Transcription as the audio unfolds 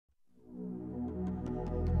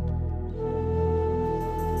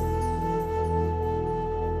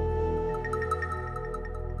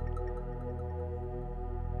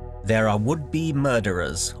There are would-be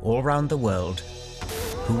murderers all around the world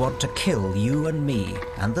who want to kill you and me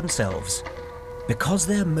and themselves because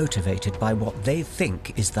they're motivated by what they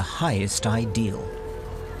think is the highest ideal.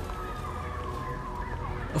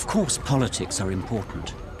 Of course, politics are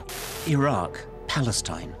important. Iraq,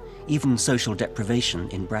 Palestine, even social deprivation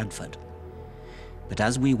in Bradford. But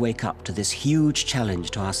as we wake up to this huge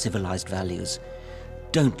challenge to our civilized values,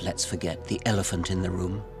 don't let's forget the elephant in the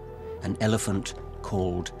room, an elephant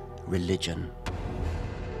called religion.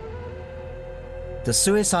 The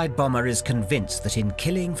suicide bomber is convinced that in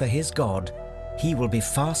killing for his God, he will be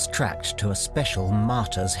fast-tracked to a special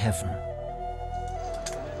martyr's heaven.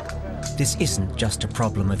 This isn't just a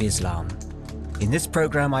problem of Islam. In this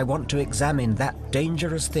program, I want to examine that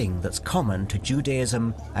dangerous thing that's common to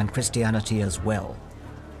Judaism and Christianity as well.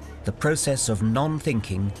 The process of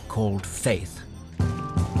non-thinking called faith.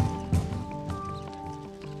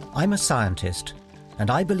 I'm a scientist, and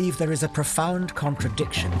I believe there is a profound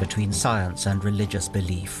contradiction between science and religious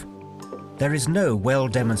belief. There is no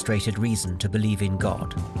well-demonstrated reason to believe in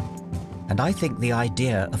God. And I think the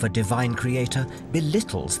idea of a divine creator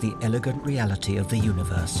belittles the elegant reality of the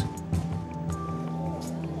universe.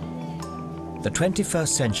 The 21st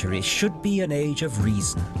century should be an age of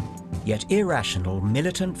reason, yet irrational,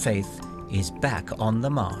 militant faith is back on the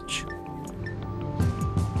march.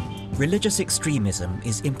 Religious extremism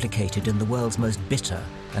is implicated in the world's most bitter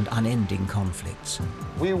and unending conflicts.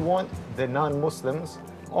 We want the non-Muslims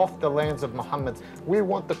off the lands of Muhammad. We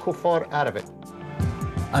want the kuffar out of it.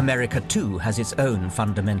 America, too, has its own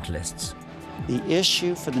fundamentalists. The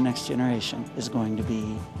issue for the next generation is going to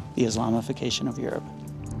be the Islamification of Europe.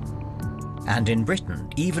 And in Britain,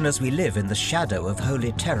 even as we live in the shadow of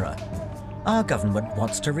holy terror, our government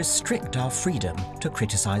wants to restrict our freedom to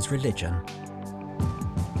criticize religion.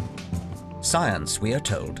 Science, we are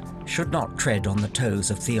told, should not tread on the toes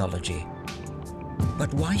of theology.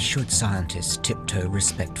 But why should scientists tiptoe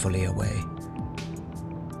respectfully away?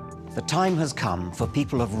 The time has come for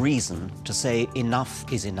people of reason to say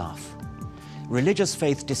enough is enough. Religious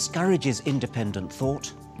faith discourages independent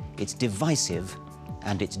thought, it's divisive,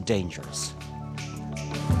 and it's dangerous.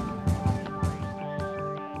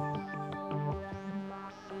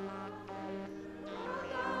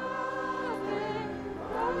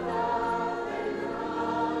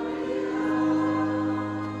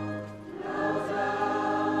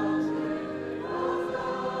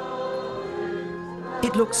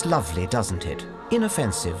 It looks lovely, doesn't it?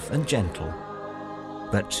 Inoffensive and gentle.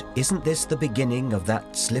 But isn't this the beginning of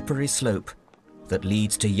that slippery slope that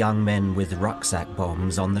leads to young men with rucksack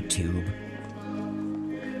bombs on the tube?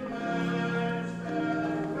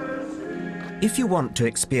 If you want to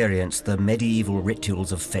experience the medieval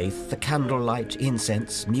rituals of faith, the candlelight,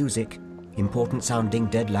 incense, music, important-sounding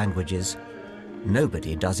dead languages,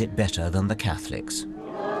 nobody does it better than the Catholics.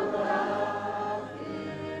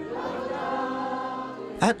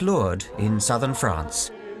 At Lourdes, in southern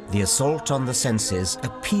France, the assault on the senses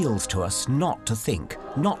appeals to us not to think,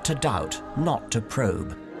 not to doubt, not to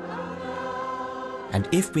probe. And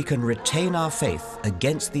if we can retain our faith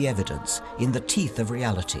against the evidence, in the teeth of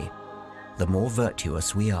reality, the more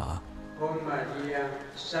virtuous we are.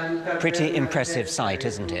 Pretty impressive sight,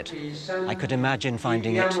 isn't it? I could imagine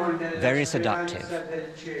finding it very seductive.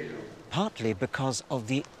 Partly because of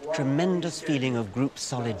the tremendous feeling of group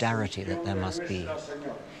solidarity that there must be.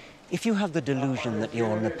 If you have the delusion that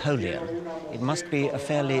you're Napoleon, it must be a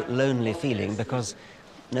fairly lonely feeling because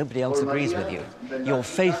nobody else agrees with you. Your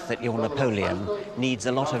faith that you're Napoleon needs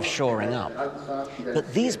a lot of shoring up.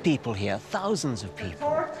 But these people here, thousands of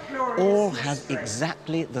people, all have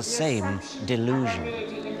exactly the same delusion,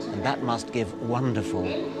 and that must give wonderful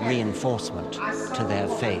reinforcement to their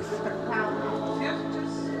faith.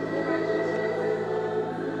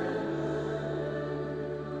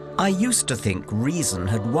 I used to think reason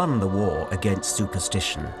had won the war against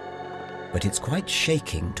superstition, but it's quite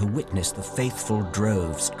shaking to witness the faithful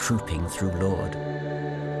droves trooping through Lourdes.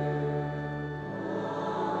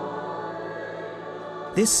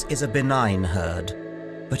 This is a benign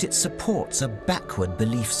herd, but it supports a backward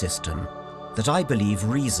belief system that I believe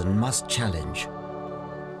reason must challenge.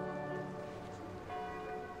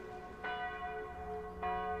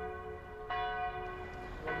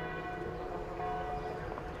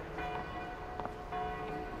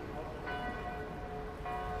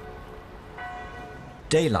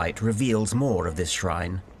 Daylight reveals more of this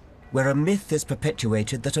shrine, where a myth is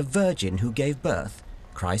perpetuated that a virgin who gave birth,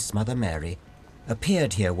 Christ's Mother Mary,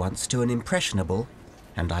 appeared here once to an impressionable,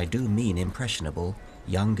 and I do mean impressionable,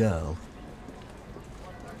 young girl.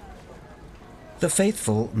 The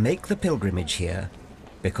faithful make the pilgrimage here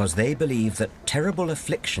because they believe that terrible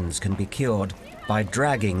afflictions can be cured by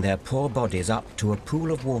dragging their poor bodies up to a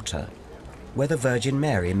pool of water where the Virgin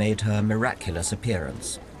Mary made her miraculous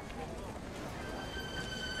appearance.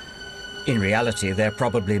 In reality, they're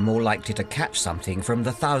probably more likely to catch something from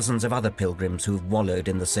the thousands of other pilgrims who've wallowed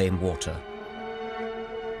in the same water.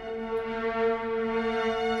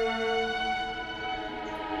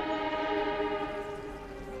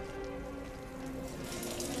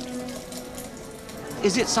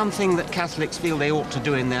 Is it something that Catholics feel they ought to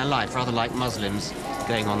do in their life, rather like Muslims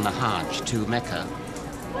going on the Hajj to Mecca?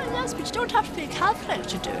 Well, yes, but you don't have to be Catholic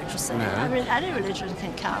to do it, you see. No. I mean, any religion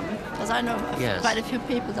can come, because I know Yes. quite a few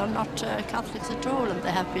people that are not Catholics at all, and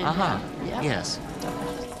they have been... yeah. Yes. Definitely.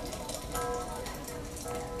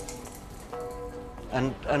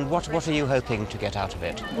 And what are you hoping to get out of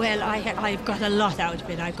it? Well, I've got a lot out of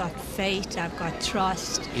it. I've got faith, I've got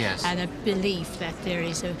trust, Yes. and a belief that there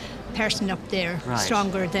is a person up there Right.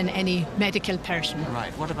 stronger than any medical person.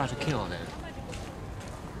 Right, what about a cure then?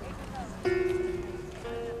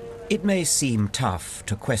 It may seem tough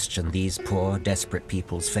to question these poor, desperate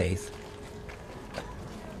people's faith.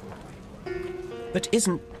 But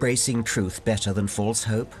isn't bracing truth better than false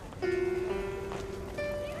hope?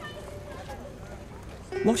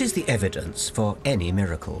 What is the evidence for any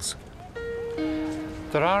miracles?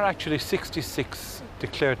 There are actually 66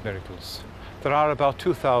 declared miracles. There are about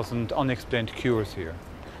 2,000 unexplained cures here.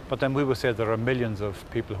 But then we would say there are millions of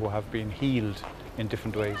people who have been healed in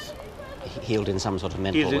different ways. Healed in some sort of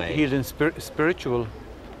mental way? Healed in spiritual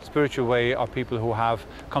way, or people who have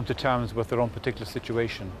come to terms with their own particular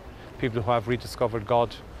situation. People who have rediscovered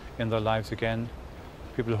God in their lives again.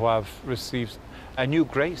 People who have received a new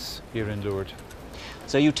grace here in Lourdes.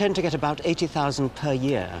 So you tend to get about 80,000 per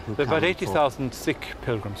year who There are come about 80,000 sick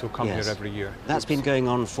pilgrims who come Yes. here every year. That's been going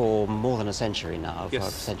on for more than a century now, for a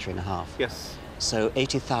Yes. century and a half. Yes. So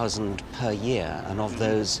 80,000 per year, and of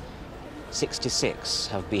those, 66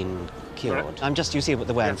 have been cured. Correct. I'm just, you see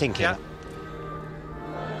the way I'm thinking. Yeah.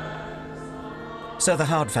 So the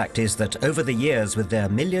hard fact is that over the years, with their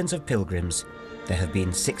millions of pilgrims, there have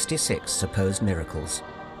been 66 supposed miracles.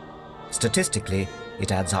 Statistically,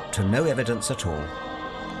 it adds up to no evidence at all.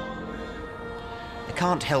 I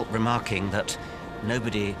can't help remarking that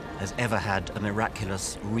nobody has ever had a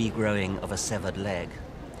miraculous regrowing of a severed leg.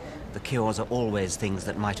 The cures are always things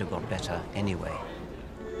that might have got better anyway.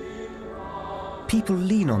 People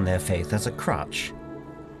lean on their faith as a crutch,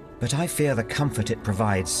 but I fear the comfort it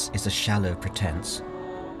provides is a shallow pretense.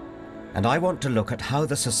 And I want to look at how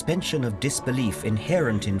the suspension of disbelief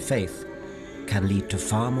inherent in faith can lead to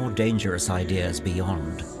far more dangerous ideas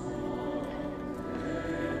beyond.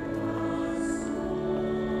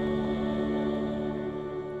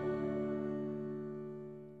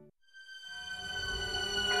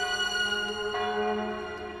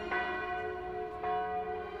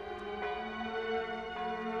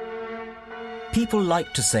 People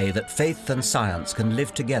like to say that faith and science can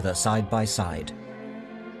live together side by side,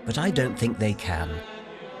 but I don't think they can.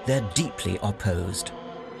 They're deeply opposed.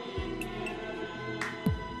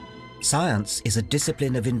 Science is a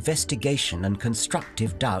discipline of investigation and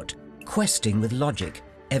constructive doubt, questing with logic,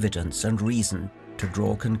 evidence and reason to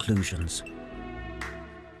draw conclusions.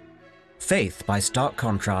 Faith, by stark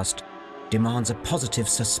contrast, demands a positive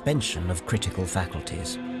suspension of critical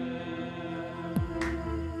faculties.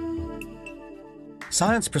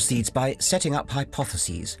 Science proceeds by setting up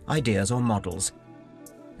hypotheses, ideas or models,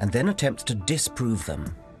 and then attempts to disprove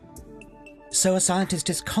them. So a scientist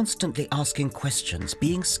is constantly asking questions,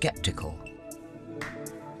 being skeptical.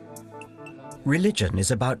 Religion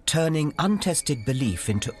is about turning untested belief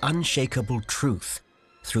into unshakable truth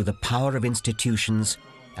through the power of institutions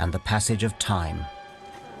and the passage of time.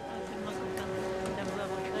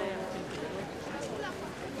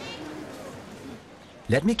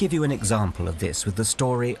 Let me give you an example of this with the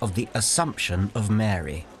story of the Assumption of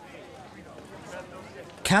Mary.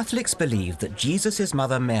 Catholics believe that Jesus'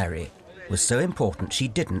 mother Mary was so important she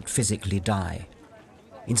didn't physically die.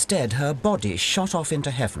 Instead, her body shot off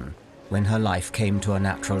into heaven when her life came to a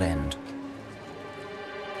natural end.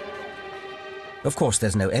 Of course,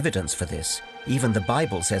 there's no evidence for this. Even the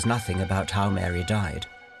Bible says nothing about how Mary died.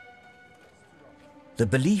 The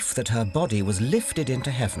belief that her body was lifted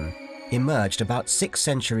into heaven emerged about 6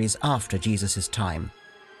 centuries after Jesus' time,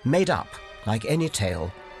 made up like any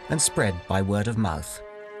tale and spread by word of mouth.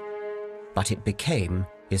 But it became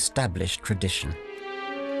established tradition.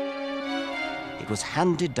 It was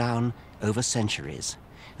handed down over centuries.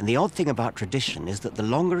 And the odd thing about tradition is that the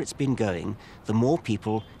longer it's been going, the more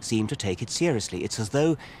people seem to take it seriously. It's as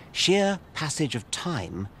though sheer passage of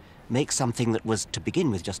time makes something that was to begin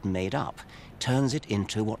with just made up, turns it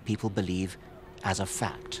into what people believe as a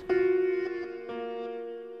fact.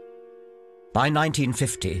 By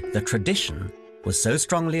 1950, the tradition was so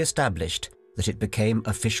strongly established that it became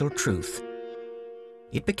official truth.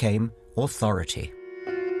 It became authority.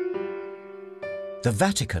 The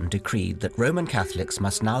Vatican decreed that Roman Catholics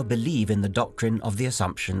must now believe in the doctrine of the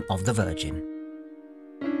Assumption of the Virgin.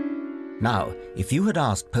 Now, if you had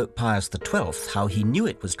asked Pope Pius XII how he knew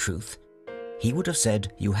it was truth, he would have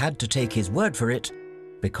said you had to take his word for it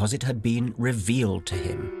because it had been revealed to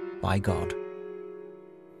him by God.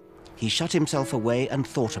 He shut himself away and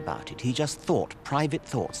thought about it. He just thought private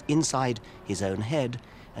thoughts inside his own head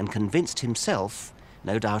and convinced himself,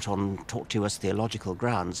 no doubt on tortuous theological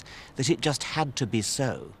grounds, that it just had to be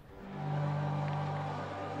so.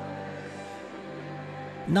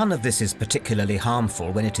 None of this is particularly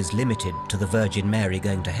harmful when it is limited to the Virgin Mary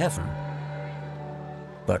going to heaven.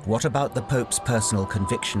 But what about the Pope's personal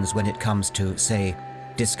convictions when it comes to, say,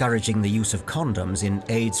 discouraging the use of condoms in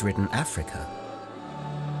AIDS-ridden Africa?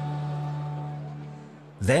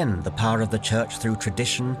 Then the power of the Church through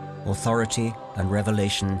tradition, authority, and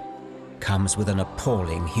revelation comes with an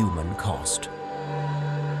appalling human cost.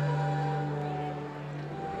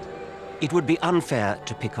 It would be unfair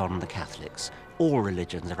to pick on the Catholics. All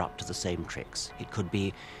religions are up to the same tricks. It could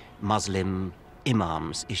be Muslim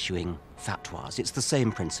imams issuing fatwas. It's the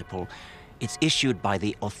same principle. It's issued by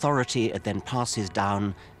the authority, it then passes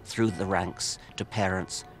down through the ranks to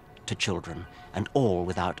parents, to children, and all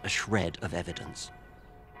without a shred of evidence.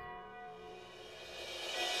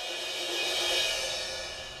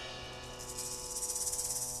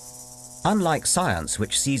 Unlike science,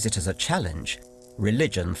 which sees it as a challenge,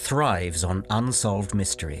 religion thrives on unsolved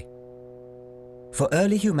mystery. For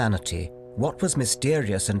early humanity, what was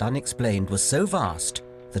mysterious and unexplained was so vast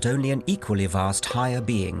that only an equally vast higher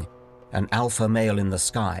being, an alpha male in the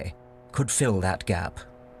sky, could fill that gap.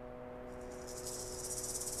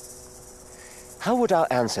 How would our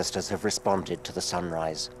ancestors have responded to the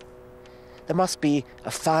sunrise? There must be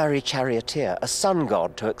a fiery charioteer, a sun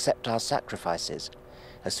god to accept our sacrifices,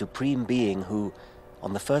 a supreme being who,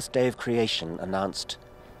 on the first day of creation, announced,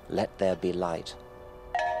 "Let there be light."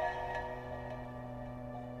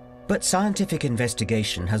 But scientific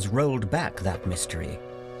investigation has rolled back that mystery.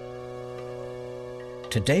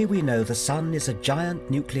 Today we know the sun is a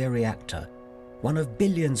giant nuclear reactor, one of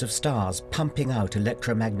billions of stars pumping out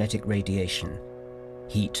electromagnetic radiation,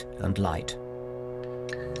 heat and light.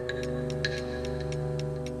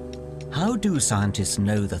 How do scientists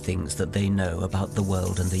know the things that they know about the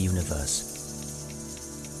world and the universe?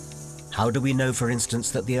 How do we know, for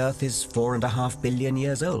instance, that the Earth is 4.5 billion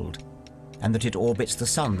years old, and that it orbits the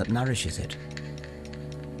sun that nourishes it?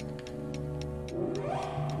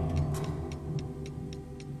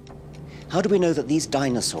 How do we know that these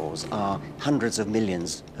dinosaurs are hundreds of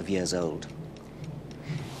millions of years old?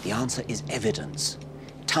 The answer is evidence.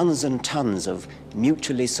 Tons and tons of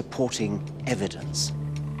mutually supporting evidence.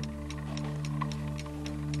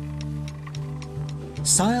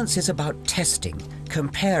 Science is about testing,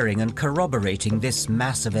 comparing and corroborating this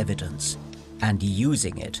mass of evidence, and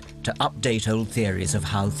using it to update old theories of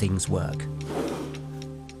how things work.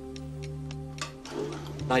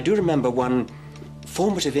 I do remember one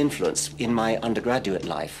formative influence in my undergraduate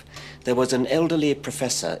life. There was an elderly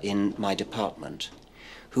professor in my department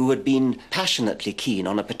who had been passionately keen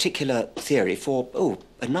on a particular theory for,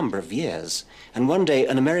 a number of years. And one day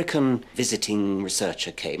an American visiting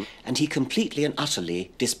researcher came and he completely and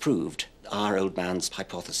utterly disproved our old man's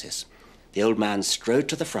hypothesis. The old man strode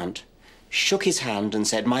to the front, shook his hand and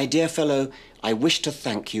said, "My dear fellow, I wish to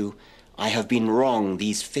thank you. I have been wrong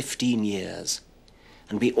these 15 years.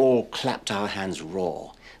 And we all clapped our hands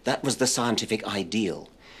raw. That was the scientific ideal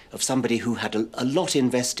of somebody who had a lot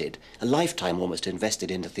invested, a lifetime almost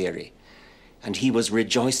invested into theory. And he was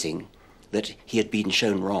rejoicing that he had been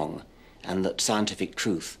shown wrong and that scientific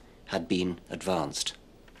truth had been advanced.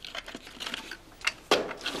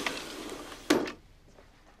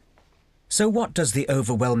 So what does the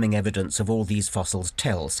overwhelming evidence of all these fossils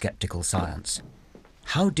tell skeptical science?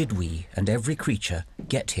 How did we and every creature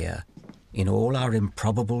get here in all our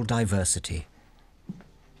improbable diversity?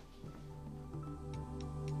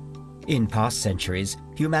 In past centuries,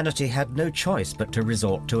 humanity had no choice but to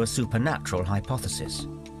resort to a supernatural hypothesis.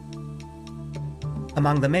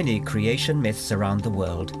 Among the many creation myths around the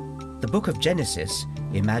world, the Book of Genesis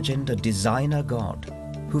imagined a designer God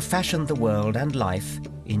who fashioned the world and life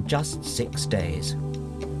in just 6 days.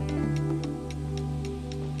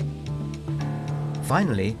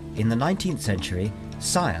 Finally, in the 19th century,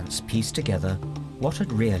 science pieced together what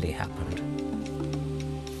had really happened.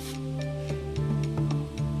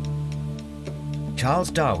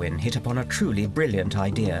 Charles Darwin hit upon a truly brilliant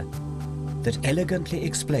idea that elegantly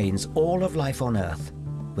explains all of life on Earth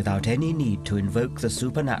without any need to invoke the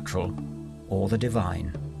supernatural or the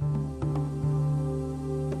divine.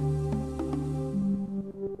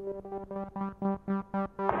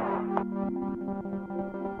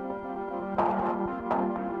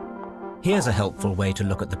 Here's a helpful way to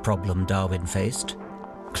look at the problem Darwin faced: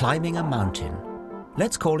 climbing a mountain.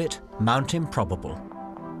 Let's call it Mount Improbable.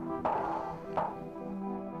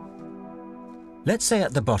 Let's say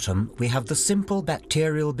at the bottom we have the simple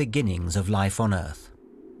bacterial beginnings of life on Earth.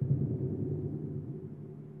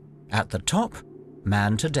 At the top,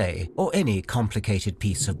 man today, or any complicated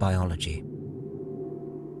piece of biology.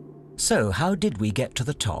 So how did we get to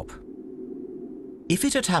the top? If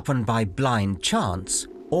it had happened by blind chance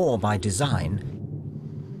or by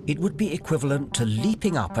design, it would be equivalent to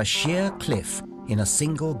leaping up a sheer cliff in a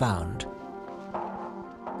single bound.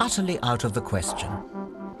 Utterly out of the question.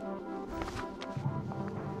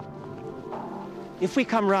 If we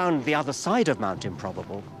come round the other side of Mount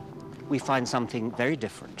Improbable, we find something very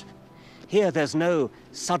different. Here there's no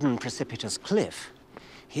sudden precipitous cliff.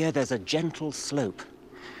 Here there's a gentle slope,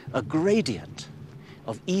 a gradient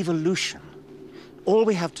of evolution. All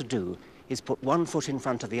we have to do is put one foot in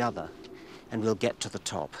front of the other, and we'll get to the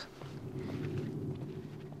top.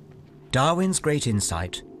 Darwin's great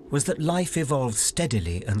insight was that life evolved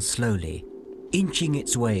steadily and slowly, inching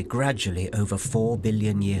its way gradually over 4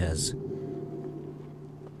 billion years.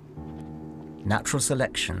 Natural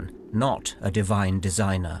selection, not a divine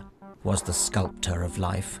designer, was the sculptor of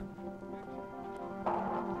life.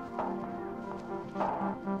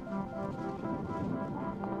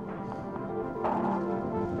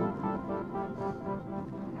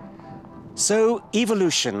 So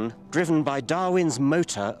evolution, driven by Darwin's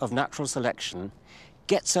motor of natural selection,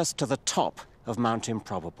 gets us to the top of Mount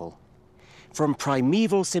Improbable, from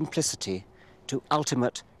primeval simplicity to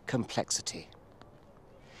ultimate complexity.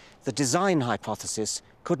 The design hypothesis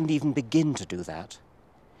couldn't even begin to do that,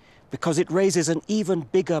 because it raises an even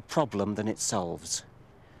bigger problem than it solves.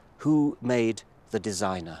 Who made the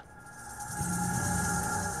designer?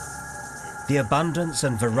 The abundance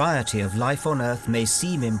and variety of life on Earth may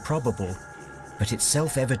seem improbable, but it's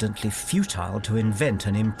self-evidently futile to invent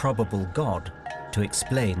an improbable God to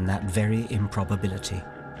explain that very improbability.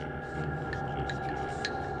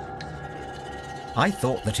 I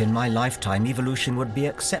thought that in my lifetime evolution would be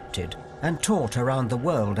accepted and taught around the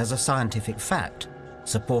world as a scientific fact,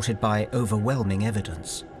 supported by overwhelming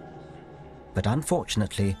evidence. But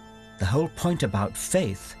unfortunately, the whole point about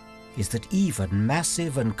faith is that even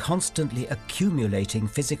massive and constantly accumulating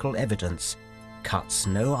physical evidence cuts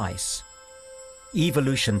no ice.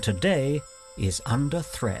 Evolution today is under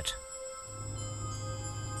threat.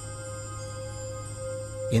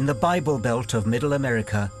 In the Bible Belt of Middle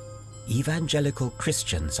America, evangelical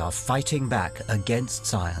Christians are fighting back against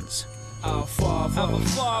science. Our Father,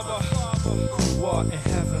 who art in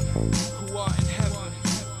heaven,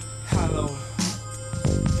 hallowed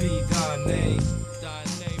be thy name.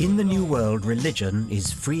 In the New World, religion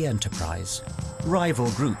is free enterprise. Rival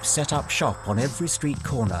groups set up shop on every street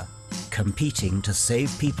corner, competing to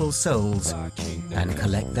save people's souls and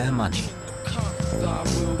collect their money. Thy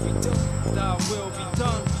will be done, thy will be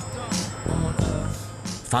done on earth.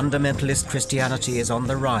 Fundamentalist Christianity is on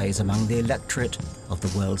the rise among the electorate of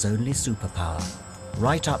the world's only superpower,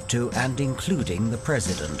 right up to and including the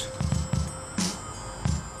president.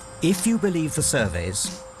 If you believe the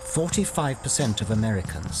surveys, 45% of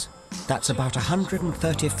Americans, that's about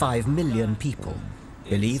 135 million people,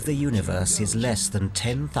 believe the universe is less than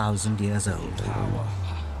 10,000 years old. Power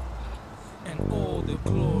and all the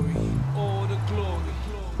glory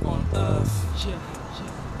on earth,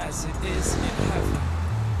 as it is in heaven.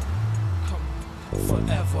 Come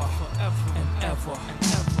forever and ever.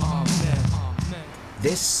 Amen.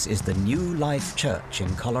 This is the New Life Church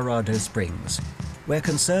in Colorado Springs, where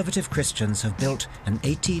conservative Christians have built an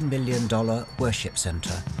 $18 million worship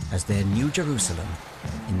center as their New Jerusalem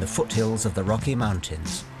in the foothills of the Rocky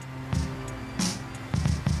Mountains.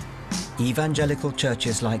 Evangelical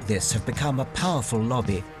churches like this have become a powerful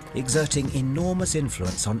lobby, exerting enormous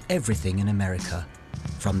influence on everything in America,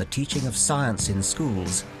 from the teaching of science in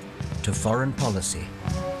schools to foreign policy.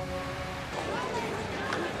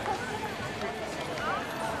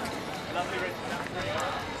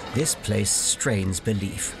 This place strains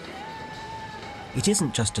belief. It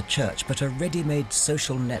isn't just a church, but a ready-made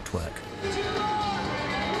social network.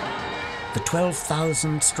 The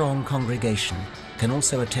 12,000-strong congregation can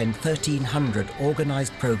also attend 1,300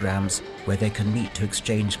 organized programs where they can meet to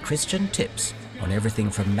exchange Christian tips on everything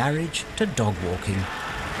from marriage to dog walking.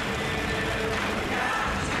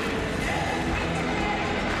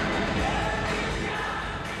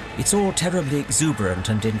 It's all terribly exuberant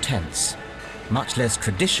and intense. Much less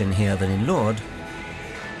tradition here than in Lourdes,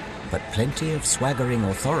 but plenty of swaggering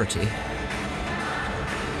authority.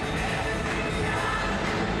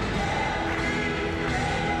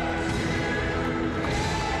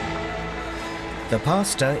 The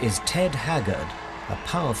pastor is Ted Haggard, a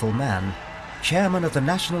powerful man, chairman of the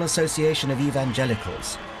National Association of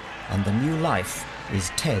Evangelicals, and the new life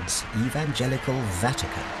is Ted's Evangelical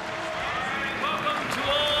Vatican. Welcome to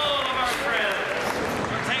all of our friends.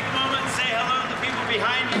 We'll take a moment and say hello to the people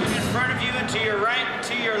behind you, in front of you, and to your right, and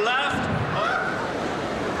to your left.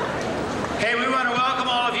 Hey, we want to welcome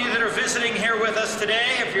all of you that are visiting here with us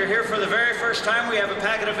today. If you're here for the very first time, we have a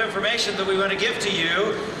packet of information that we want to give to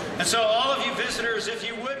you. And so all of you visitors, if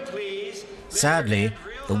you would please... Sadly,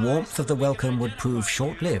 the warmth of the welcome would prove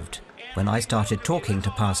short-lived when I started talking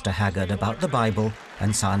to Pastor Haggard about the Bible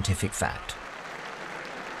and scientific fact.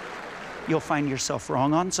 You'll find yourself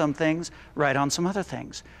wrong on some things, right on some other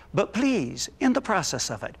things. But please, in the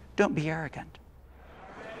process of it, don't be arrogant.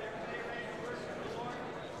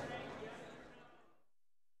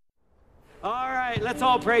 All right, let's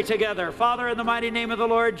all pray together. Father, in the mighty name of the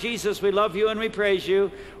Lord Jesus, we love you and we praise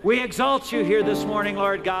you. We exalt you here this morning,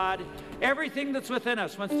 Lord God. Everything that's within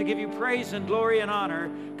us wants to give you praise and glory and honor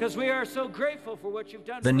because we are so grateful for what you've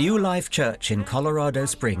done. The New Life Church in Colorado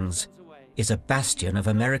Springs is a bastion of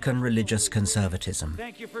American religious conservatism.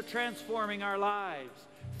 Thank you for transforming our lives.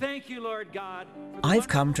 Thank you, Lord God. I've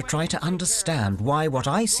come to try to understand why what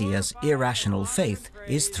I see as irrational faith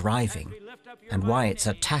is thriving and why it's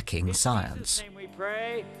attacking science. In Jesus' name we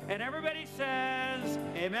pray, and everybody says,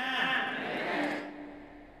 amen.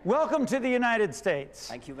 Welcome to the United States.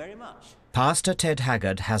 Thank you very much. Pastor Ted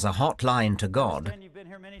Haggard has a hot line to God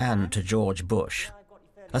and to George Bush.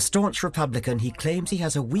 A staunch Republican, he claims he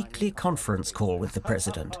has a weekly conference call with the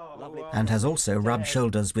president and has also rubbed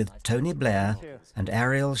shoulders with Tony Blair and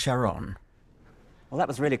Ariel Sharon. Well, that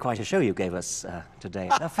was really quite a show you gave us today.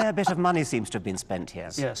 A fair bit of money seems to have been spent here.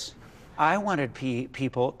 Yes. I wanted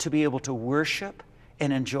people to be able to worship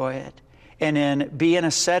and enjoy it and be in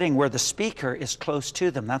a setting where the speaker is close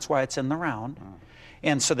to them. That's why it's in the round.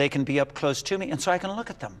 And so they can be up close to me and so I can look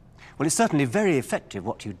at them. Well, it's certainly very effective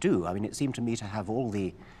what you do. I mean, it seemed to me to have all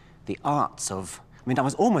the arts of... I mean, I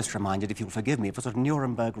was almost reminded, if you'll forgive me, of a sort of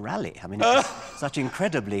Nuremberg rally. I mean, it was such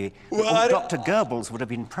incredibly... Well, Dr. Goebbels would have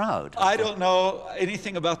been proud. I don't know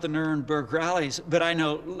anything about the Nuremberg rallies, but I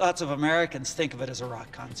know lots of Americans think of it as a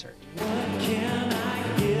rock concert. What can I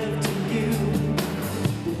give to you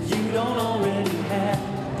that you don't already have?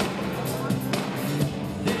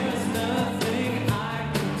 There's nothing I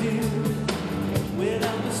can do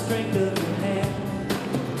without the strength of your hand.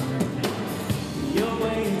 Your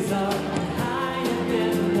ways are higher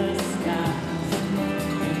than the skies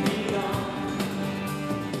and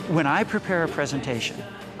beyond. When I prepare a presentation,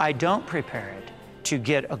 I don't prepare it to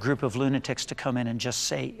get a group of lunatics to come in and just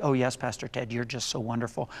say, oh yes, Pastor Ted, you're just so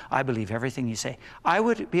wonderful. I believe everything you say. I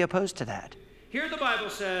would be opposed to that. Here the Bible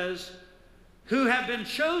says, who have been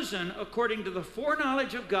chosen according to the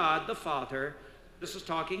foreknowledge of God the Father. This is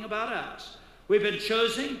talking about us. We've been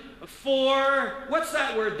chosen for, what's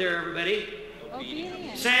that word there, everybody?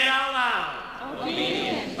 Obedience. Say it out loud.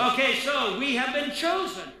 Obedience. Okay, so we have been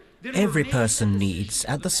chosen. Every person needs,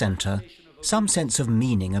 at the center, some sense of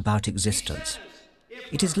meaning about existence.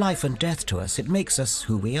 It is life and death to us. It makes us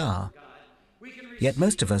who we are. Yet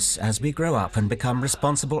most of us, as we grow up and become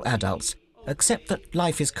responsible adults, accept that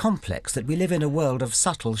life is complex, that we live in a world of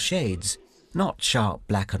subtle shades, not sharp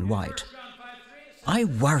black and white. I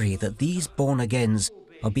worry that these born-agains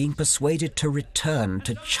are being persuaded to return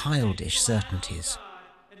to childish certainties.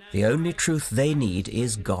 The only truth they need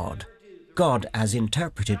is God. God as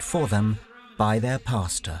interpreted for them by their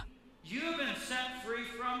pastor. You've been set free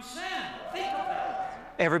from sin. Think of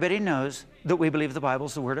that. Everybody knows that we believe the Bible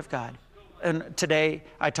is the Word of God. And today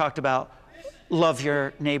I talked about love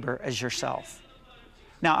your neighbor as yourself.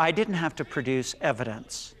 Now, I didn't have to produce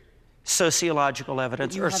evidence, sociological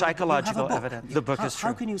evidence or psychological evidence. The book is true.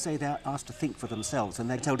 How can you say they're asked to think for themselves and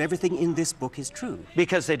they're told everything in this book is true?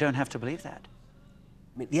 Because they don't have to believe that.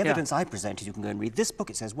 I mean, the evidence I presented, you can go and read. This book,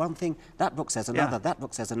 it says one thing, that book says another, that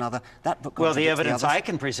book says another, that book Well, the contradicts evidence others. I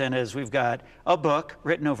can present is we've got a book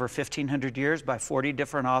written over 1,500 years by 40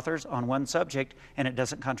 different authors on one subject, and it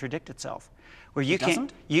doesn't contradict itself. Where you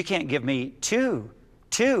can't give me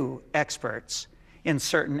two experts in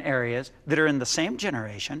certain areas that are in the same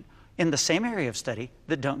generation, in the same area of study,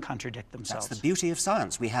 that don't contradict themselves. That's the beauty of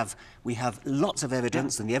science. We have lots of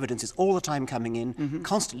evidence, and the evidence is all the time coming in,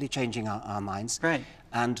 constantly changing our minds. Right.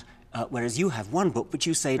 And whereas you have one book which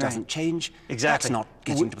you say doesn't change. Exactly. That's not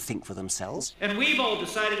getting them to think for themselves. And we've all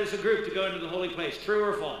decided as a group to go into the holy place. True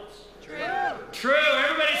or false? True. True.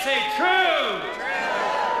 Everybody say true. True.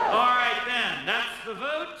 All right then, that's the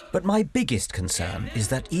vote. But my biggest concern is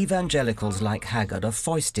that evangelicals like Haggard are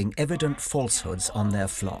foisting evident falsehoods on their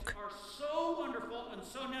flock.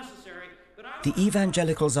 The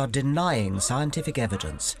evangelicals are denying scientific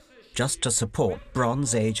evidence just to support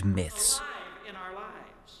Bronze Age myths.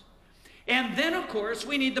 And then, of course,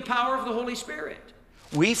 we need the power of the Holy Spirit.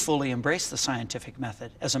 We fully embrace the scientific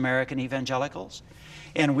method as American evangelicals.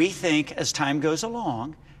 And we think as time goes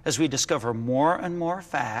along, as we discover more and more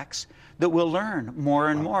facts, that we'll learn more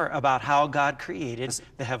and more about how God created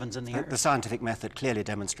the heavens and the earth. The scientific method clearly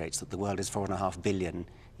demonstrates that the world is 4.5 billion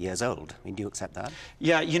years old. I mean, do you accept that?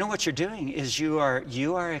 Yeah, you know what you're doing is you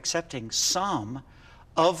are accepting some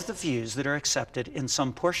of the views that are accepted in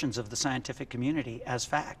some portions of the scientific community as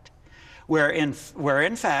fact. Where in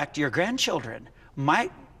fact your grandchildren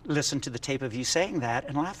might listen to the tape of you saying that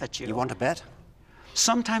and laugh at you. You want to bet?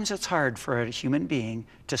 Sometimes it's hard for a human being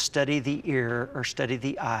to study the ear or study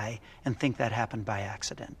the eye and think that happened by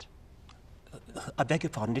accident. I beg your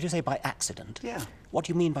pardon, did you say by accident? Yeah. What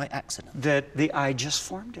do you mean by accident? That the eye just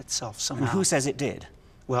formed itself somehow. And who says it did?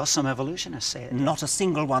 Well, some evolutionists say it. Not a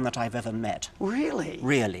single one that I've ever met. Really?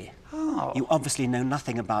 Really. Oh. You obviously know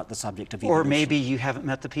nothing about the subject of evolution. Or maybe you haven't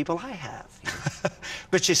met the people I have.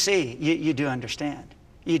 But you see, you do understand.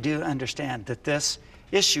 You do understand that this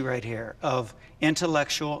issue right here of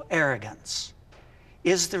intellectual arrogance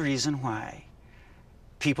is the reason why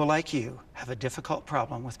people like you have a difficult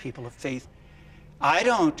problem with people of faith. I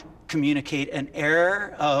don't communicate an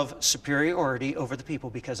air of superiority over the people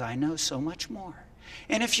because I know so much more.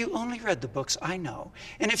 And if you only read the books I know,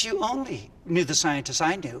 and if you only knew the scientists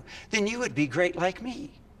I knew, then you would be great like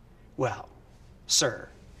me. Well, sir,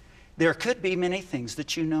 there could be many things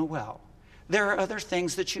that you know well. There are other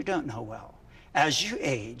things that you don't know well. As you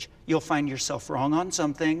age, you'll find yourself wrong on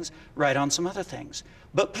some things, right on some other things.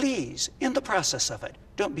 But please, in the process of it,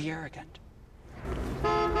 don't be arrogant.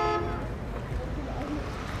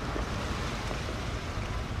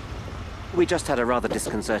 We just had a rather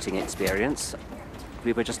disconcerting experience.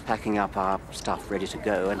 We were just packing up our stuff ready to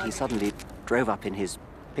go, and he suddenly drove up in his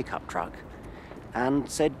pickup truck and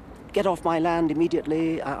said, "Get off my land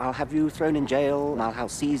immediately, I'll have you thrown in jail, I'll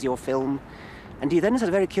seize your film." And he then said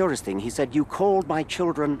a very curious thing. He said, "You called my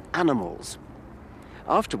children animals."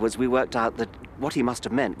 Afterwards, we worked out that what he must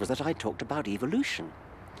have meant was that I talked about evolution.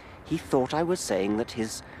 He thought I was saying that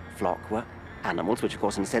his flock were animals, which of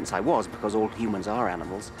course in a sense I was, because all humans are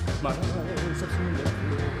animals.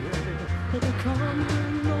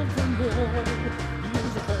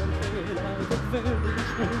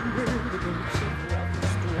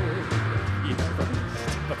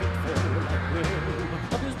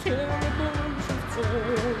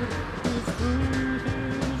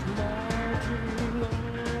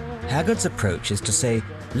 Haggard's approach is to say,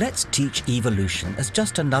 let's teach evolution as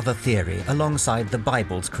just another theory alongside the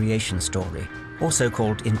Bible's creation story, also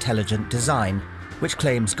called intelligent design, which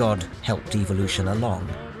claims God helped evolution along.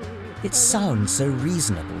 It sounds so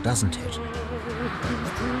reasonable, doesn't it?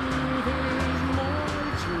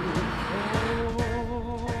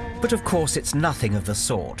 But of course it's nothing of the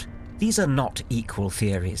sort. These are not equal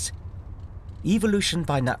theories. Evolution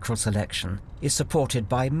by natural selection is supported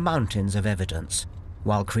by mountains of evidence,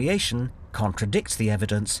 while creation contradicts the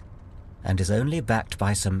evidence and is only backed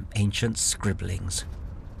by some ancient scribblings.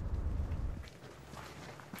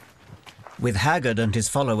 With Haggard and his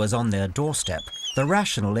followers on their doorstep, the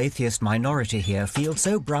rational atheist minority here feel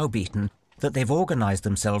so browbeaten that they've organized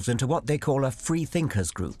themselves into what they call a free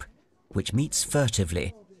thinkers group, which meets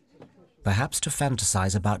furtively, perhaps to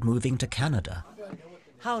fantasize about moving to Canada.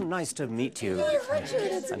 How nice to meet you. Richard,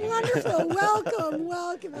 it's wonderful. Welcome,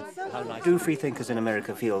 welcome. It's so nice. Do free thinkers in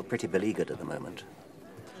America feel pretty beleaguered at the moment?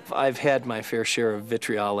 I've had my fair share of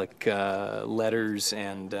vitriolic letters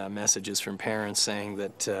and messages from parents saying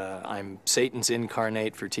that I'm Satan's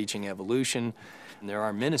incarnate for teaching evolution. And there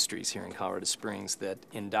are ministries here in Colorado Springs that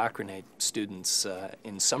indoctrinate students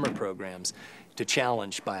in summer programs to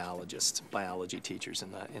challenge biologists, biology teachers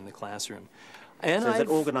in the classroom. And so is it an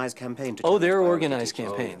organized campaign to Oh, there are organized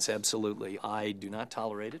campaigns, absolutely. I do not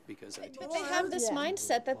tolerate it because I teach. But they have this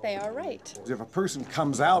mindset that they are right. If a person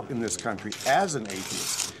comes out in this country as an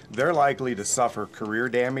atheist, they're likely to suffer career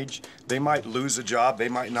damage. They might lose a job. They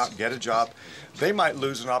might not get a job. They might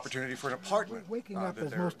lose an opportunity for an apartment. Waking up,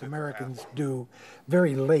 as most Americans do,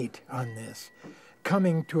 very late on this,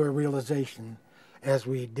 coming to a realization, as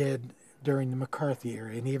we did during the McCarthy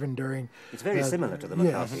era, and even during... It's very similar to the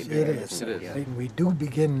McCarthy period, yes, isn't it? it is. And we do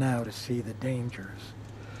begin now to see the dangers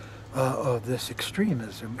of this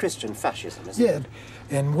extremism. Christian fascism, isn't it?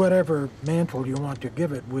 Yeah, and whatever mantle you want to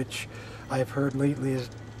give it, which I've heard lately is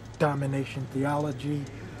domination theology,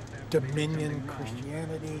 dominion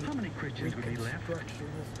Christianity. How many Christians would be left?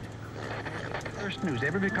 First who's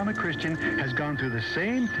ever become a Christian has gone through the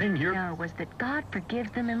same thing here. Was that God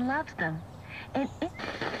forgives them and loves them. And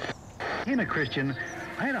in a Christian,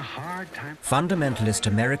 I had a hard time. Fundamentalist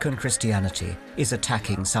American Christianity is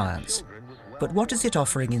attacking science. But what is it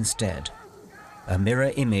offering instead? A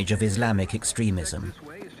mirror image of Islamic extremism.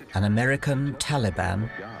 An American Taliban.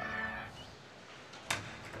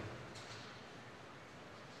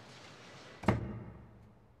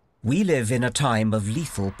 We live in a time of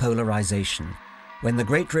lethal polarization, when the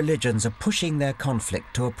great religions are pushing their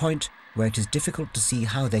conflict to a point where it is difficult to see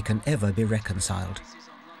how they can ever be reconciled.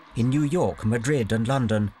 In New York, Madrid, and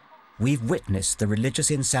London, we've witnessed the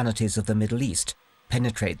religious insanities of the Middle East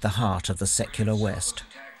penetrate the heart of the secular West.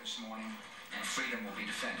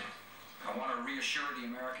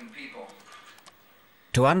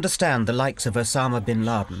 To understand the likes of Osama bin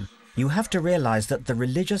Laden, you have to realize that the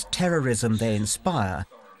religious terrorism they inspire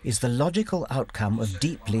is the logical outcome of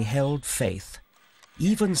deeply held faith.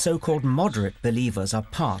 Even so-called moderate believers are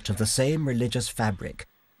part of the same religious fabric.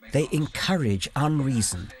 They encourage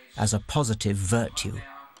unreason as a positive virtue.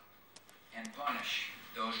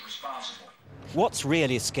 What's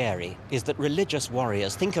really scary is that religious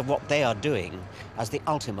warriors think of what they are doing as the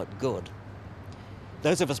ultimate good.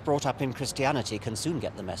 Those of us brought up in Christianity can soon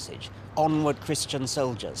get the message. Onward, Christian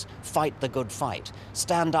soldiers, fight the good fight.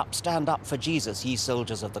 Stand up for Jesus, ye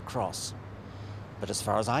soldiers of the cross. But as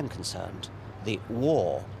far as I'm concerned, the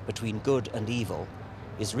war between good and evil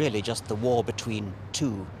is really just the war between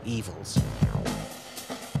two evils.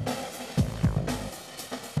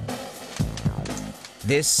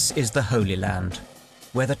 This is the Holy Land,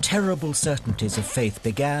 where the terrible certainties of faith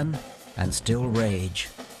began and still rage.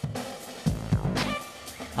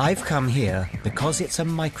 I've come here because it's a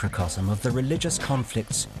microcosm of the religious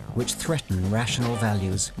conflicts which threaten rational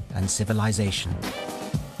values and civilization.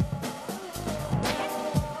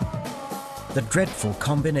 The dreadful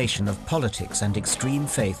combination of politics and extreme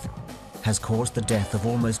faith has caused the death of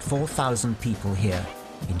almost 4,000 people here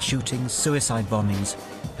in shootings, suicide bombings,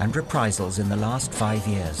 and reprisals in the last 5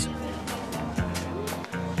 years.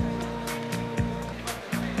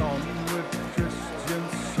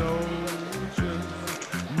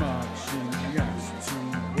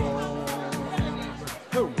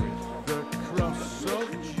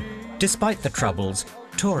 Despite the troubles,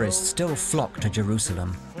 tourists still flock to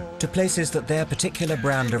Jerusalem, to places that their particular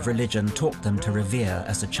brand of religion taught them to revere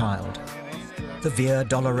as a child. The Via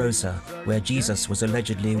Dolorosa, where Jesus was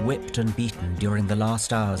allegedly whipped and beaten during the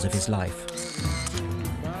last hours of his life.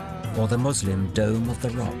 Or the Muslim Dome of the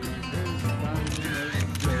Rock.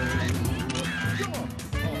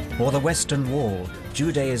 Or the Western Wall,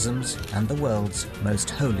 Judaism's and the world's most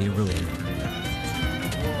holy ruin.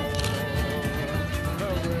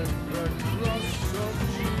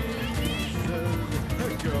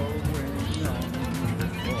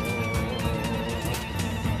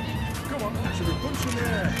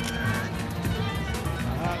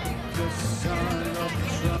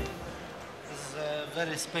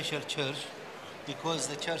 Special church because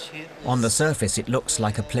the church here on the surface it looks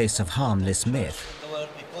like a place of harmless myth.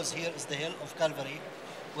 Because here is the hill of Calvary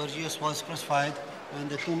where Jesus was crucified and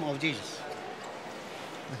the tomb of Jesus.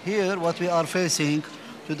 Here what we are facing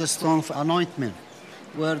to the stone of anointment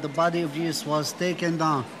where the body of Jesus was taken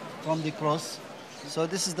down from the cross. So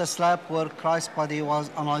this is the slab where Christ's body was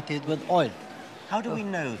anointed with oil. How do we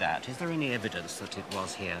know that? Is there any evidence that it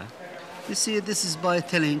was here? You see, this is by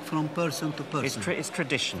telling from person to person. It's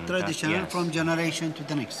tradition. Tradition yes. From generation to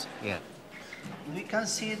the next. Yeah. We can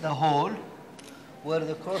see the hole where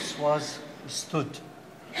the cross was stood,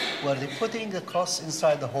 where they're putting the cross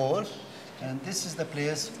inside the hole, and this is the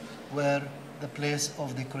place where the place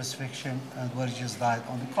of the crucifixion and where Jesus died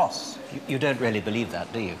on the cross. You don't really believe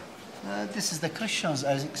that, do you? This is the Christians,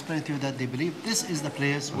 I explained to you that they believe this is the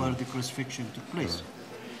place where the crucifixion took place.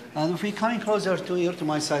 And if we come closer to here, to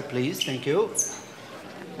my side, please. Thank you.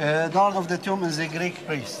 Down of the tomb is a Greek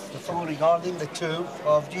priest. The tomb regarding the tomb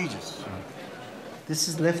of Jesus. This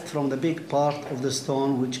is left from the big part of the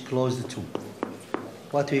stone which closed the tomb.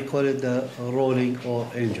 What we call it the rolling or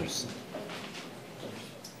angels.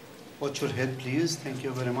 Watch your head, please. Thank you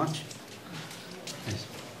very much. Yes.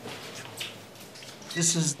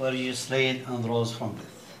 This is where you laid and rose from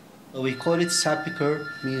death. We call it sepulchre,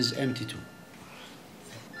 means empty tomb.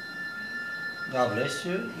 God bless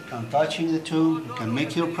you. You can touching the tomb. You can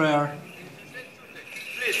make your prayer.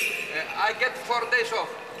 Please, I get 4 days off.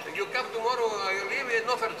 You come tomorrow, you leave,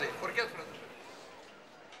 no Thursday. Forget it.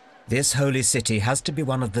 This holy city has to be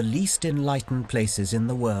one of the least enlightened places in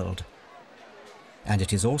the world. And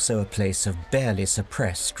it is also a place of barely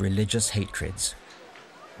suppressed religious hatreds.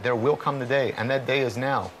 There will come the day, and that day is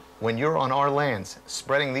now, when you're on our lands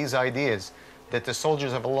spreading these ideas, that the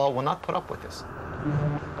soldiers of Allah will not put up with this.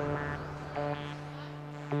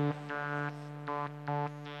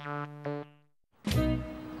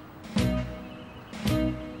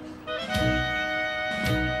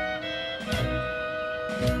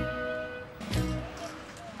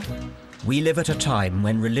 We live at a time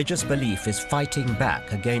when religious belief is fighting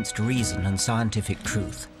back against reason and scientific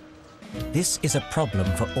truth. This is a problem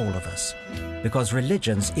for all of us, because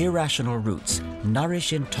religion's irrational roots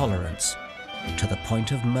nourish intolerance to the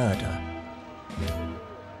point of murder.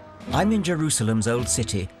 I'm in Jerusalem's old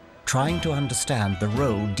city, trying to understand the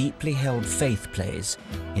role deeply held faith plays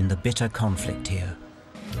in the bitter conflict here.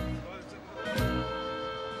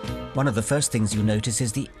 One of the first things you notice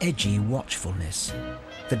is the edgy watchfulness.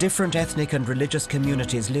 The different ethnic and religious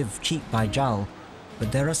communities live cheek by jowl,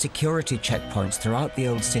 but there are security checkpoints throughout the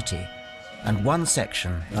old city, and one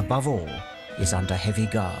section, above all, is under heavy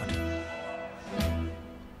guard.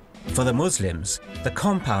 For the Muslims, the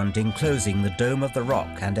compound enclosing the Dome of the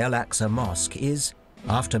Rock and Al-Aqsa Mosque is,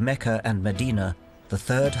 after Mecca and Medina, the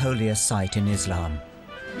third holiest site in Islam.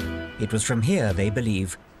 It was from here, they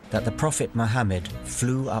believe, that the Prophet Muhammad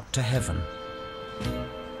flew up to heaven.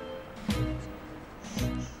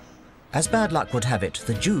 As bad luck would have it,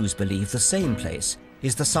 the Jews believe the same place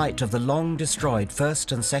is the site of the long-destroyed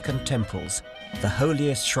First and Second Temples, the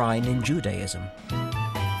holiest shrine in Judaism.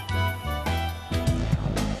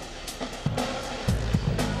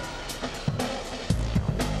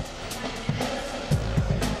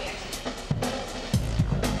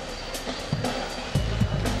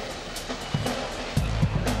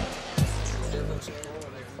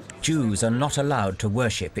 Jews are not allowed to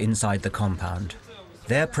worship inside the compound.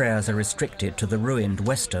 Their prayers are restricted to the ruined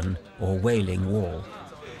Western or Wailing Wall.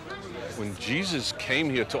 When Jesus came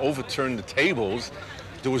here to overturn the tables,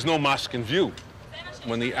 there was no mosque in view.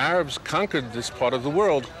 When the Arabs conquered this part of the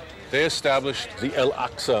world, they established the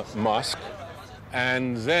Al-Aqsa Mosque,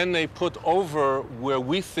 and then they put over where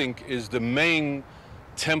we think is the main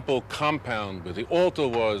temple compound, where the altar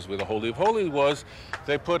was, where the Holy of Holies was,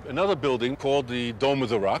 they put another building called the Dome of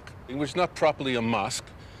the Rock, which is not properly a mosque.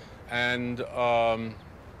 And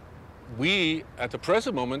we, at the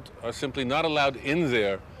present moment, are simply not allowed in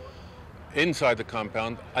there, inside the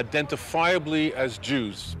compound, identifiably as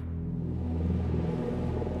Jews.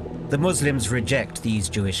 The Muslims reject these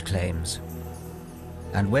Jewish claims.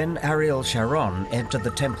 And when Ariel Sharon entered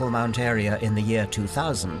the Temple Mount area in the year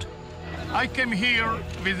 2000, I came here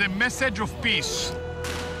with a message of peace.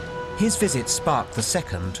 His visit sparked the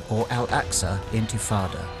second, or Al-Aqsa,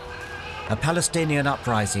 Intifada, a Palestinian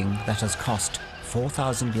uprising that has cost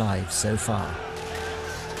 4,000 lives so far.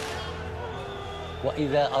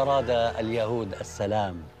 وإذا أراد اليهود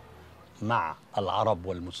السلام مع العرب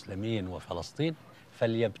والمسلمين وفلسطين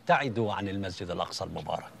فليبتعدوا عن المسجد الأقصى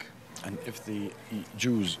المبارك. And if the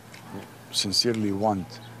Jews sincerely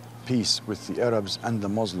want peace with the Arabs and the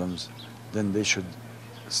Muslims, then they should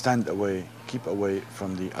stand away, keep away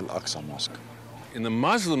from the Al-Aqsa Mosque. In the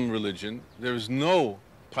Muslim religion, there is no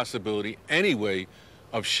possibility anyway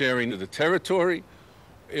of sharing the territory.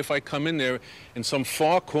 If I come in there in some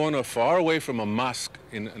far corner, far away from a mosque,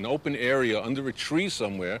 in an open area under a tree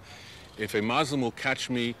somewhere, if a Muslim will catch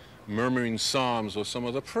me murmuring psalms or some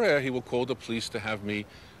other prayer, he will call the police to have me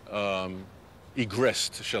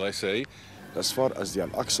egressed, shall I say. As far as the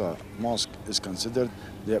Al-Aqsa Mosque is considered,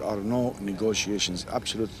 there are no negotiations,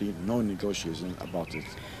 absolutely no negotiations about it.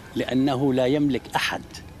 لأنه لا يملك أحد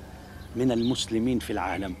من المسلمين في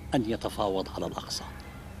العالم أن يتفاوض على الأقصى.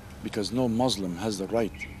 Because no Muslim has the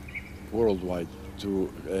right worldwide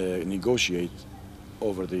to negotiate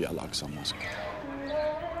over the Al-Aqsa Mosque.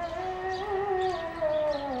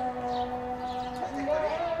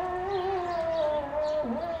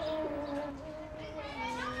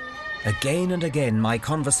 Again and again, my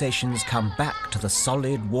conversations come back to the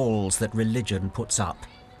solid walls that religion puts up,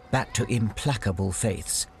 back to implacable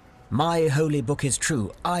faiths. My holy book is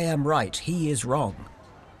true, I am right, he is wrong.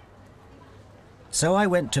 So I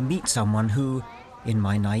went to meet someone who, in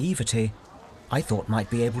my naivety, I thought might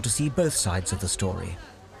be able to see both sides of the story.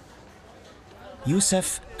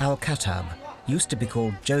 Yusuf al-Khattab used to be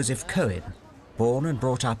called Joseph Cohen, born and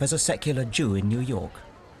brought up as a secular Jew in New York.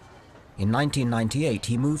 In 1998,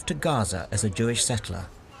 he moved to Gaza as a Jewish settler.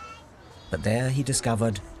 But there he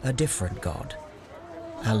discovered a different God,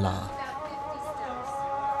 Allah.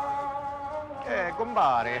 Hey,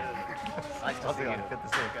 Gumbari. Nice to see you. Good to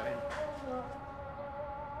see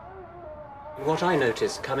you. What I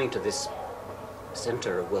notice coming to this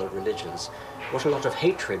center of world religions, what a lot of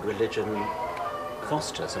hatred religion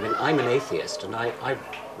fosters. I mean, I'm an atheist, and I'm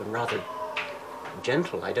rather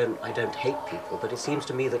gentle. I don't hate people, but it seems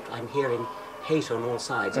to me that I'm hearing hate on all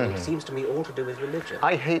sides, and it seems to me all to do with religion.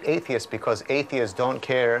 I hate atheists because atheists don't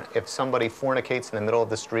care if somebody fornicates in the middle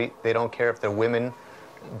of the street. They don't care if their women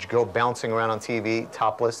go bouncing around on TV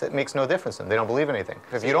topless. It makes no difference to them. They don't believe in anything.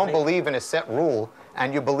 If you don't believe in a set rule,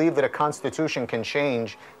 and you believe that a constitution can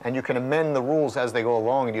change, and you can amend the rules as they go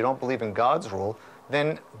along, and you don't believe in God's rule,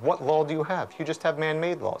 then what law do you have? You just have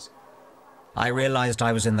man-made laws. I realized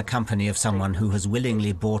I was in the company of someone who has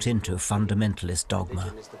willingly bought into fundamentalist dogma.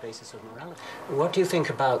 Religion is the basis of morality. What do you think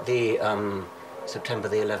about the September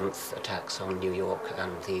the 11th attacks on New York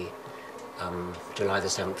and the July the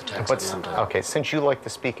 7th attacks on London? Okay, since you like to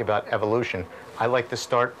speak about evolution, I like to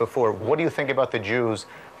start before. What do you think about the Jews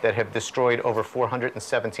that have destroyed over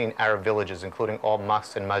 417 Arab villages, including all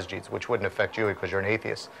mosques and masjids, which wouldn't affect you because you're an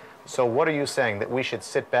atheist? So what are you saying, that we should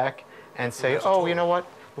sit back and say, oh, you know what?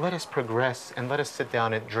 Let us progress and let us sit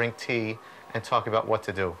down and drink tea and talk about what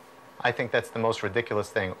to do? I think that's the most ridiculous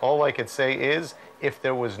thing. All I could say is, if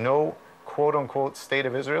there was no quote-unquote state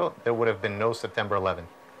of Israel, there would have been no September 11th.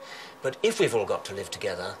 But if we've all got to live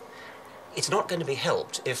together, it's not going to be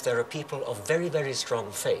helped if there are people of very, very strong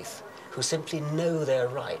faith who simply know they're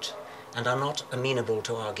right and are not amenable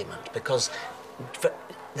to argument, because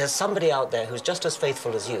there's somebody out there who's just as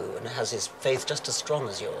faithful as you and has his faith just as strong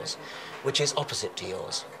as yours, which is opposite to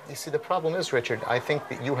yours. You see, the problem is, Richard, I think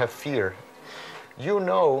that you have fear. You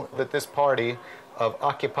know that this party of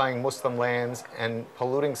occupying Muslim lands and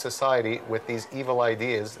polluting society with these evil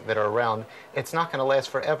ideas that are around, it's not going to last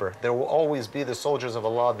forever. There will always be the soldiers of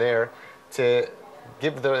Allah there to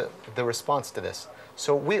give the response to this.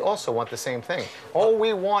 So we also want the same thing. All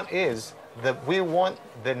we want is that we want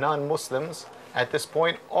the non-Muslims at this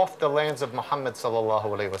point off the lands of Muhammad sallallahu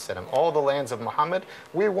alaihi wasallam. All the lands of Muhammad,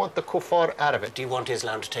 we want the kuffar out of it. Do you want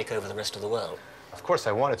Islam to take over the rest of the world? Of course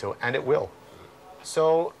I want it to, and it will.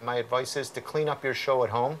 So my advice is to clean up your show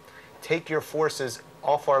at home, take your forces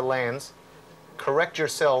off our lands, correct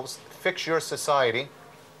yourselves, fix your society,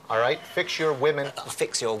 all right? Fix your women.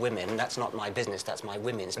 Fix your women, that's not my business, that's my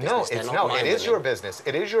women's business. No, it is your business.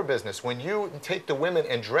 It is your business. When you take the women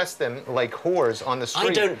and dress them like whores on the street.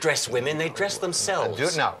 I don't dress women, they dress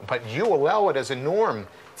themselves. No, but you allow it as a norm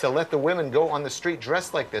to let the women go on the street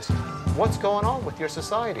dressed like this. What's going on with your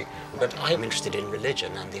society? But I'm interested in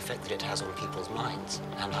religion and the effect that it has on people's minds,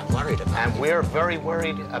 and I'm worried about it. And we're very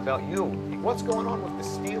worried about you. What's going on with the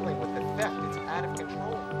stealing, with the theft? It's out of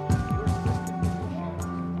control.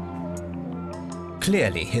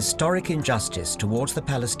 Clearly, historic injustice towards the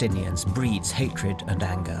Palestinians breeds hatred and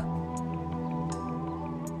anger.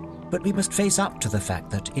 But we must face up to the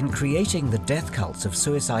fact that in creating the death cults of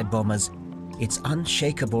suicide bombers, it's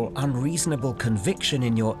unshakable, unreasonable conviction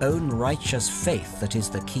in your own righteous faith that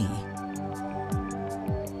is the key.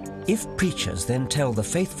 If preachers then tell the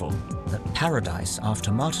faithful that paradise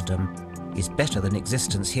after martyrdom is better than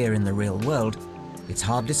existence here in the real world, it's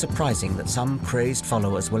hardly surprising that some crazed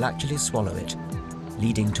followers will actually swallow it,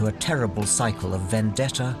 leading to a terrible cycle of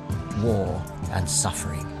vendetta, war, and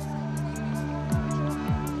suffering.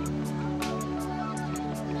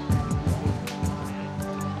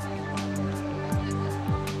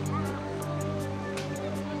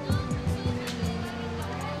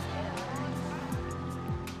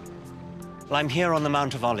 Well, I'm here on the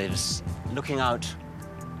Mount of Olives, looking out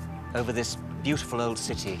over this beautiful old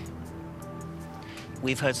city.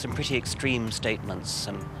 We've heard some pretty extreme statements,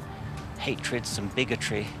 some hatred, some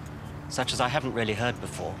bigotry, such as I haven't really heard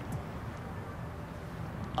before.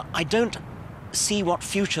 I don't see what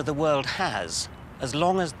future the world has as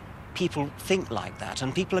long as people think like that,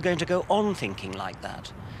 and people are going to go on thinking like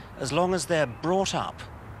that, as long as they're brought up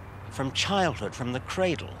from childhood, from the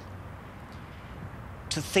cradle,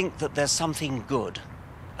 to think that there's something good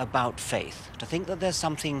about faith, to think that there's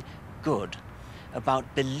something good about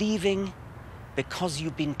believing because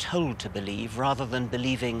you've been told to believe rather than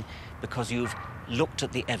believing because you've looked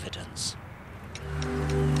at the evidence.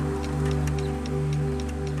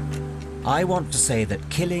 I want to say that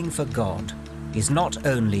killing for God is not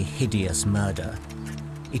only hideous murder,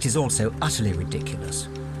 it is also utterly ridiculous.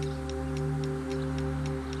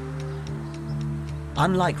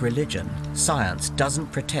 Unlike religion, science doesn't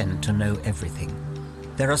pretend to know everything.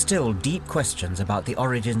 There are still deep questions about the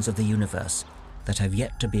origins of the universe that have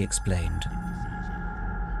yet to be explained.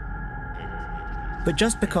 But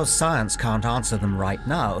just because science can't answer them right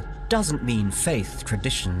now doesn't mean faith,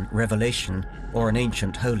 tradition, revelation, or an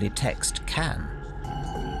ancient holy text can.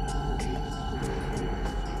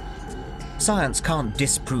 Science can't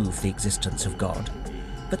disprove the existence of God,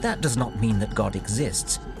 but that does not mean that God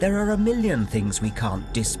exists. There are a million things we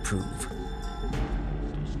can't disprove.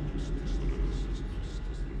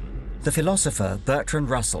 The philosopher Bertrand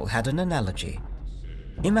Russell had an analogy.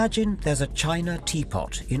 Imagine there's a china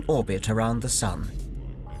teapot in orbit around the sun.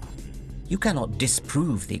 You cannot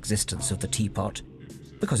disprove the existence of the teapot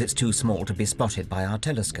because it's too small to be spotted by our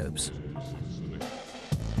telescopes.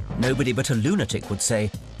 Nobody but a lunatic would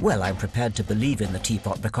say, well, I'm prepared to believe in the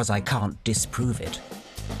teapot because I can't disprove it.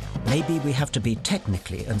 Maybe we have to be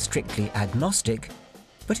technically and strictly agnostic,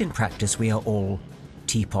 but in practice we are all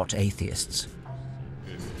teapot atheists.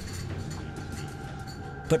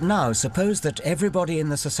 But now suppose that everybody in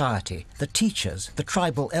the society, the teachers, the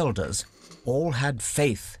tribal elders, all had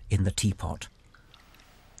faith in the teapot.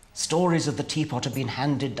 Stories of the teapot have been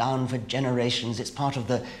handed down for generations. It's part of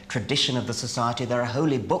the tradition of the society. There are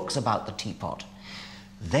holy books about the teapot.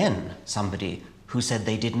 Then somebody who said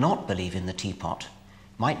they did not believe in the teapot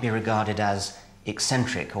might be regarded as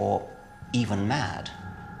eccentric or even mad.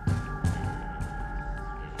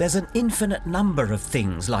 There's an infinite number of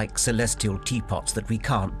things like celestial teapots that we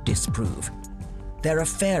can't disprove. There are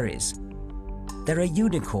fairies. There are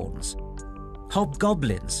unicorns.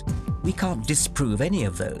 Hobgoblins. We can't disprove any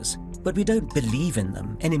of those, but we don't believe in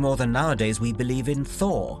them any more than nowadays we believe in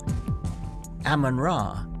Thor,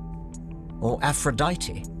 Amun-Ra, or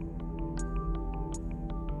Aphrodite.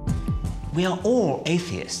 We are all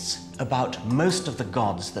atheists about most of the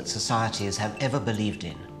gods that societies have ever believed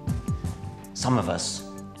in. Some of us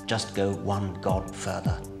just go one god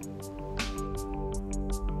further.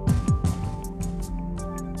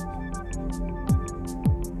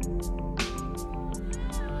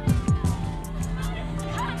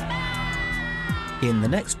 In the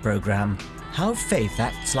next program, how faith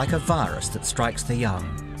acts like a virus that strikes the young,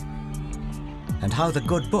 and how the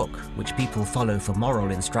good book, which people follow for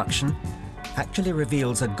moral instruction, actually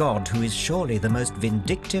reveals a God who is surely the most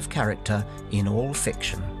vindictive character in all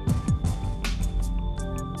fiction.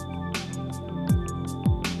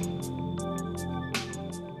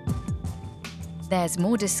 There's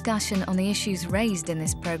more discussion on the issues raised in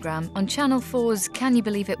this programme on Channel 4's Can You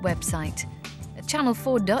Believe It website at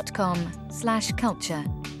channel4.com/culture.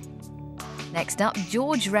 Next up,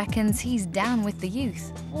 George reckons he's down with the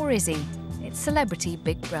youth. Or is he? It's Celebrity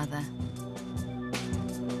Big Brother.